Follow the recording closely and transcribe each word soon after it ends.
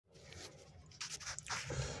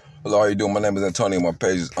Hello, how you doing? My name is Antonio. My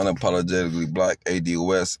page is Unapologetically Black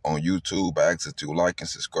ADOS on YouTube. I ask that you like and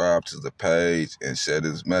subscribe to the page and share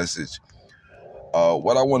this message.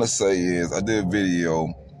 What I want to say is I did a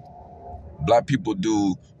video. Black people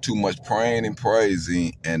do too much praying and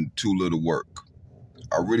praising and too little work.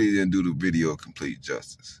 I really didn't do the video complete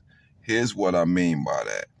justice. Here's what I mean by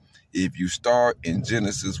that. If you start in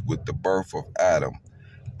Genesis with the birth of Adam,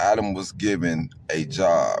 Adam was given a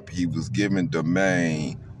job. He was given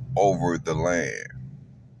domain over the land,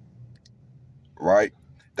 right?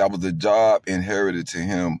 That was a job inherited to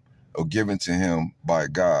him or given to him by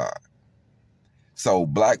God. So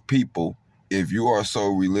black people, if you are so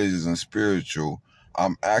religious and spiritual,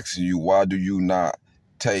 I'm asking you, why do you not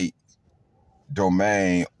take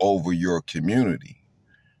domain over your community?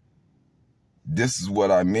 This is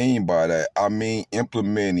what I mean by that. I mean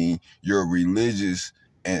implementing your religious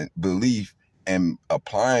and belief and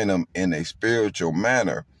applying them in a spiritual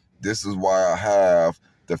manner. This is why I have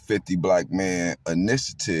the 50 Black Man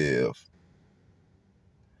Initiative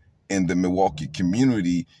in the Milwaukee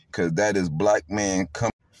community, because that is Black Man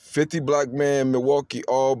 50 Black Man Milwaukee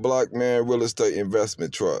All Black Man Real Estate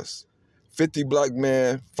Investment Trust. 50 Black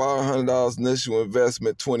Man, $500 initial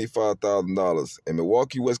investment, $25,000. In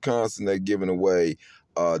Milwaukee, Wisconsin, they're giving away,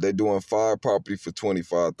 they're doing 5 properties for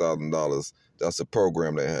 $25,000. That's a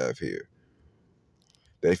program they have here.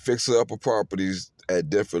 They fix up properties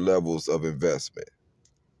at different levels of investment.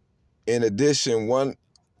 In addition,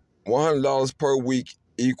 $100 per week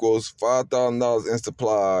equals $5,000 in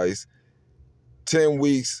supplies, 10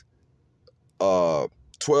 weeks, 12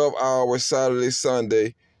 hours, Saturday,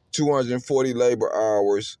 Sunday, 240 labor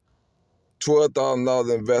hours,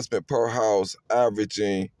 $12,000 investment per house,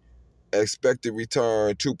 averaging expected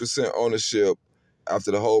return, 2% ownership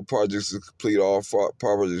after the whole project is complete, all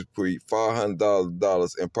properties complete,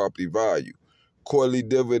 $500 in property value. Quarterly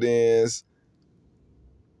dividends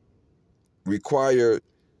required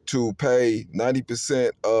to pay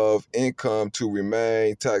 90% of income to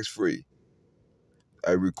remain tax-free.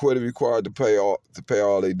 A required to pay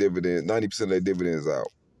all their dividends, 90% of their dividends out.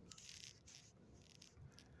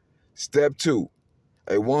 Step 2,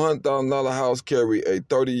 a $100,000 house carry a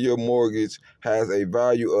 30-year mortgage has a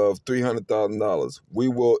value of $300,000. We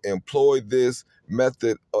will employ this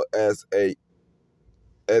method as an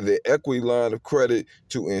equity line of credit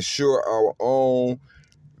to insure our own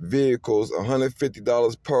vehicles,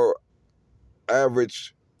 $150 per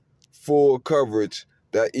average full coverage.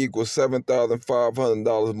 That equals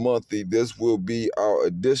 $7,500 monthly. This will be our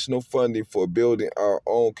additional funding for building our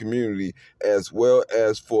own community, as well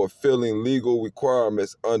as for filling legal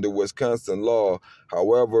requirements under Wisconsin law.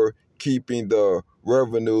 However, keeping the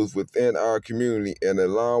revenues within our community and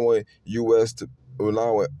allowing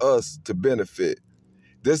us to benefit.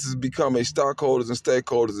 This is becoming stockholders and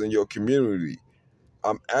stakeholders in your community.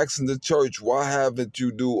 I'm asking the church, why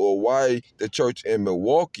the church in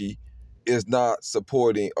Milwaukee is not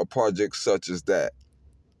supporting a project such as that.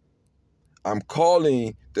 I'm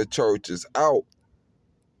calling the churches out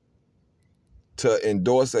to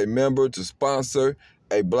endorse a member, to sponsor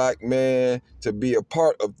a black man, to be a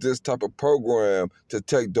part of this type of program, to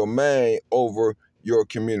take domain over your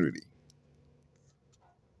community.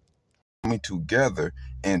 Coming together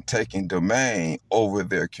and taking domain over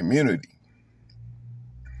their community.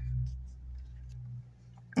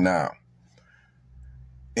 Now,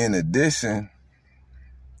 in addition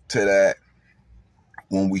to that,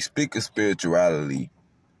 when we speak of spirituality,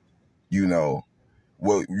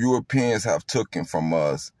 what Europeans have taken from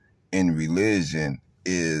us in religion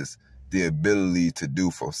is the ability to do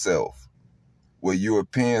for self. What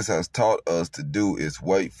Europeans has taught us to do is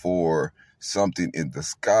wait for something in the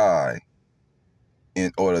sky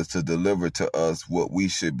in order to deliver to us what we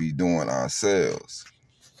should be doing ourselves.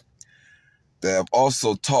 They have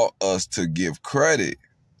also taught us to give credit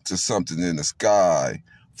to something in the sky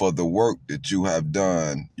for the work that you have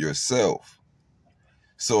done yourself.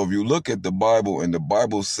 So if you look at the Bible, and the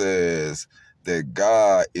Bible says that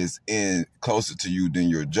God is closer to you than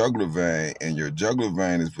your jugular vein, and your jugular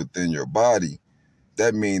vein is within your body,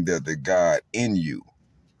 that means that the God in you,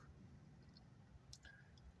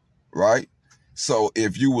 right? So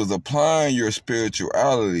if you was applying your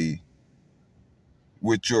spirituality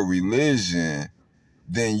with your religion,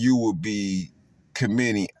 then you would be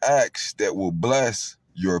committing acts that will bless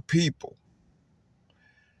your people.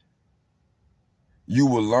 You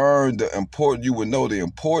will learn you will know the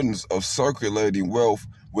importance of circulating wealth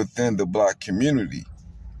within the black community.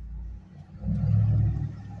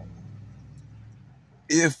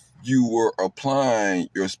 If you were applying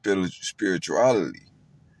your spirituality,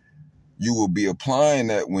 you will be applying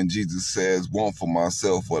that when Jesus says, want for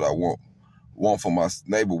myself what I want for my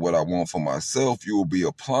neighbor what I want for myself. You will be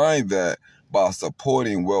applying that by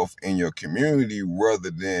supporting wealth in your community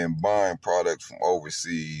rather than buying products from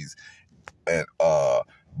overseas and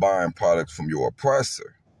buying products from your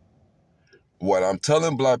oppressor. What I'm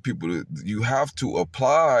telling Black people, you have to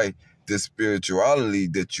apply the spirituality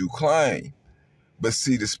that you claim. But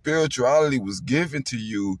see, the spirituality was given to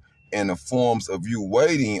you in the forms of you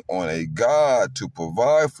waiting on a God to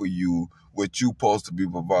provide for you what you're supposed to be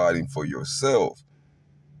providing for yourself.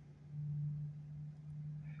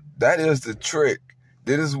 That is the trick.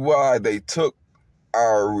 That is why they took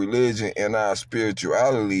our religion and our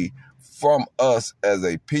spirituality from us as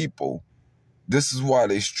a people. This is why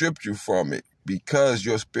they stripped you from it, because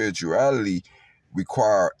your spirituality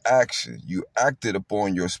required action. You acted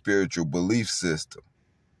upon your spiritual belief system.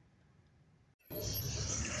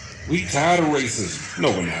 We tired of racism.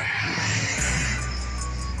 No, we're not.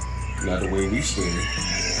 Not the way we spend it.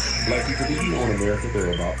 Black people, did you know in America there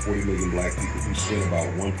are about 40 million black people who spend about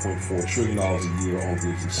 $1.4 trillion a year on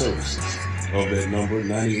goods and services? Of that number,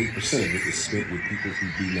 98% of it is spent with people who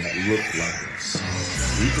do not look like us.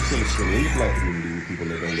 3% is spent in the black community with people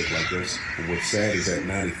that don't look like us. But what's sad is that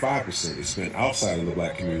 95% is spent outside of the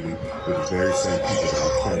black community with the very same people that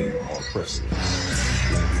we claim are oppressing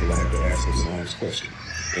us. Black people have to ask us an honest question.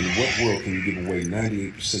 In what world can you give away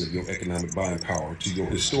 98% of your economic buying power to your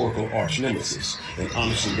historical arch nemesis and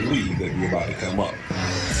honestly believe that we're about to come up?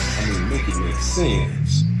 I mean, make it make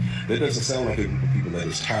sense. That doesn't sound like a group of people that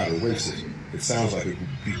is tired of racism. It sounds like a group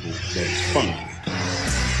of people that is funding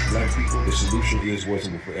it. Black people, the solution is, was,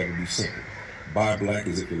 and will forever be simple. Buy black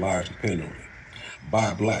as if your lives depend on it.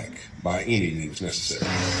 Buy black by any means necessary.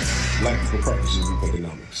 Black people practicing group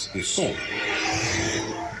economics. It's so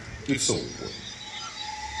important. It's so important.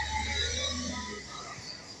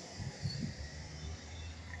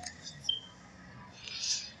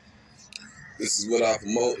 This is what I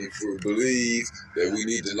promote and believe that we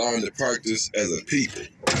need to learn to practice as a people.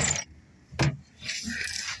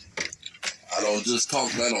 I don't just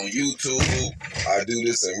talk that on YouTube. I do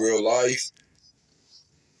this in real life.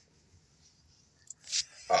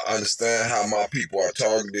 I understand how my people are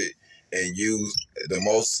targeted and used the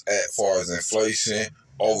most as far as inflation,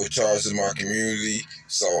 overcharging my community.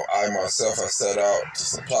 So I myself have set out to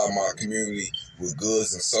supply my community with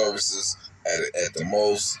goods and services at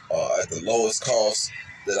the lowest cost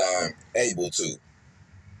that I'm able to,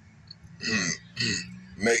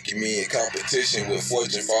 making me in competition with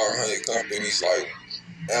Fortune 500 companies like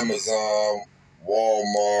Amazon,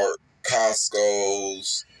 Walmart,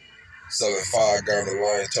 Costco's, selling 5-gallon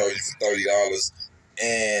line detergent for $30,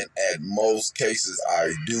 and at most cases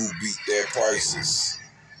I do beat their prices.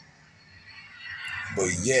 But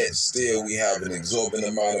yet still we have an exorbitant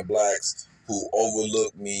amount of blacks who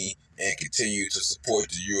overlook me and continue to support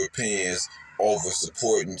the Europeans over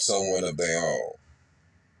supporting someone of their own.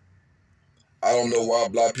 I don't know why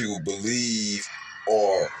black people believe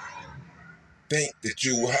or think that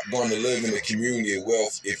you're going to live in a community of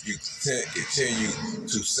wealth if you continue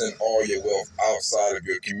to send all your wealth outside of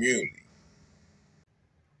your community.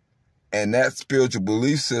 And that spiritual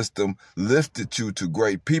belief system lifted you to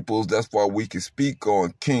great peoples. That's why we can speak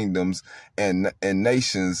on kingdoms and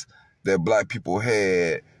nations that black people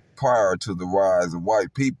had prior to the rise of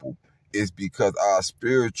white people. Is because our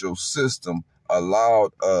spiritual system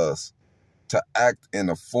allowed us to act in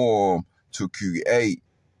a form to create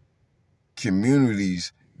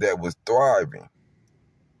communities that was thriving.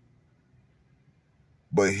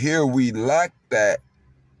 But here we lack that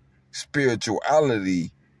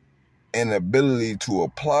spirituality and ability to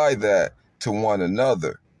apply that to one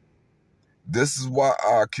another. This is why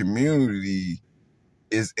our community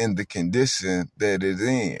is in the condition that it's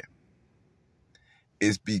in.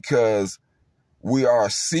 It's because we are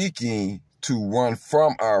seeking to run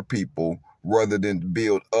from our people rather than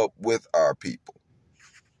build up with our people.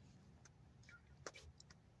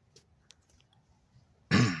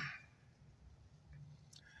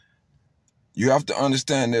 You have to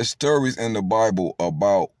understand there's stories in the Bible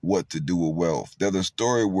about what to do with wealth. There's a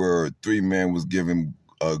story where 3 men was given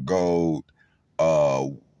gold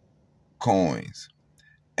coins,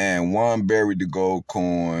 and one buried the gold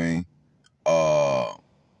coin,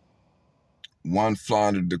 one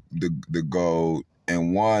floundered the gold,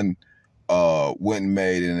 and one went and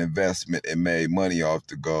made an investment and made money off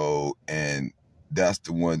the gold, and that's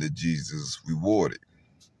the one that Jesus rewarded.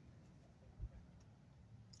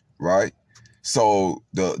 Right? So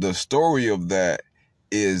the story of that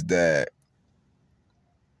is that,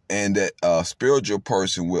 and that a spiritual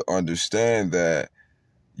person will understand that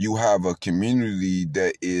you have a community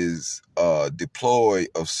that is deployed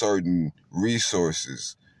of certain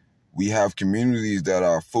resources. We have communities that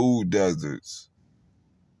are food deserts,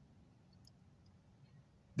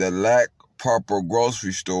 that lack proper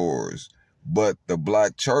grocery stores, but the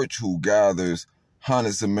black church, who gathers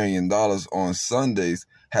hundreds of $1 millions on Sundays,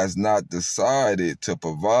 has not decided to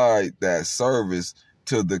provide that service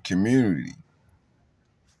to the community.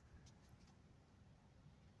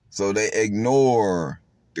 So they ignore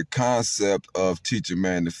the concept of teach a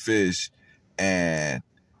man to fish and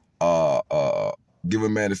give a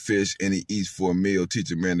man to fish and he eats for a meal.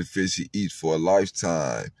 Teach a man to fish, he eats for a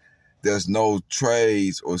lifetime. There's no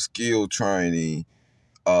trades or skill training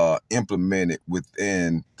implemented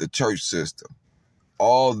within the church system.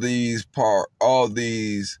 All these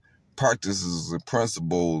practices and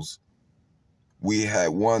principles we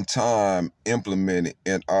had one time implemented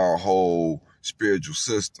in our whole spiritual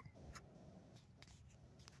system.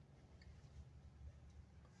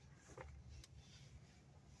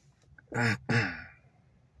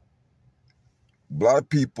 Black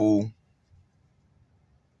people,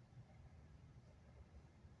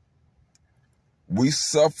 we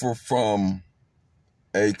suffer from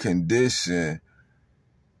a condition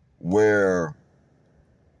where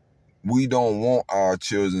we don't want our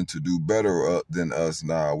children to do better than us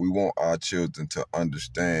now. We want our children to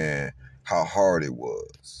understand how hard it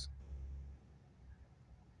was.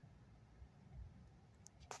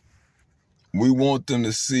 We want them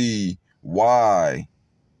to see why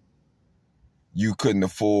you couldn't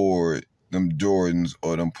afford them Jordans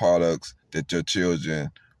or them products that your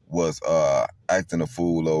children was acting a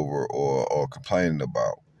fool over or complaining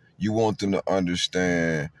about. You want them to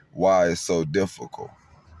understand why it's so difficult.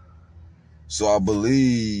 So I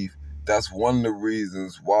believe that's one of the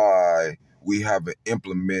reasons why we haven't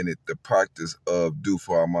implemented the practice of do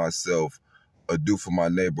for myself or do for my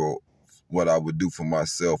neighbor what I would do for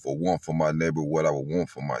myself, or want for my neighbor what I would want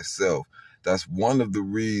for myself. That's one of the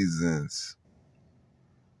reasons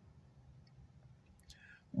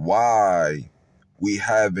why we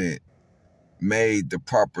haven't made the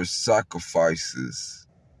proper sacrifices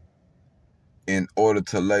in order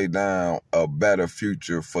to lay down a better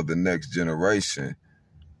future for the next generation.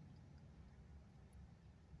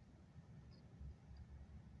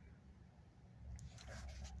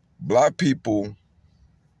 Black people,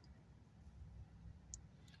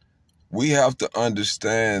 we have to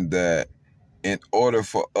understand that in order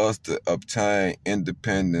for us to obtain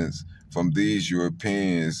independence from these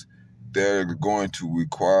Europeans, they're going to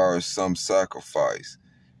require some sacrifice.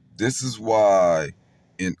 This is why,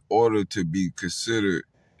 in order to be considered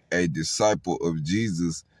a disciple of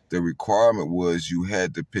Jesus, the requirement was you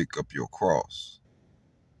had to pick up your cross.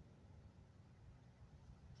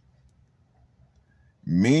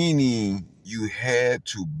 Meaning you had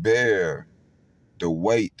to bear the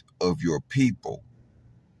weight of your people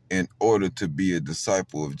in order to be a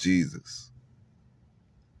disciple of Jesus.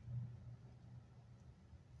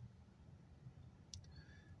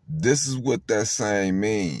 This is what that saying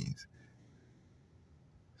means.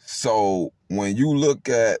 So when you look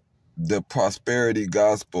at the prosperity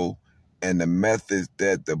gospel and the methods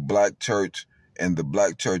that the black church and the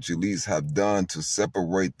black church elites have done to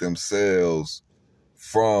separate themselves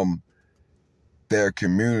from their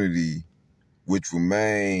community, which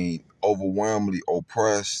remain overwhelmingly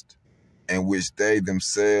oppressed and which they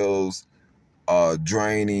themselves are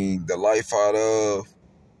draining the life out of,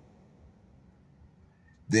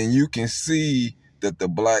 then you can see that the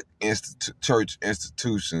black church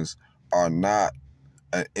institutions are not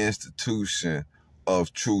an institution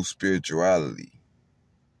of true spirituality.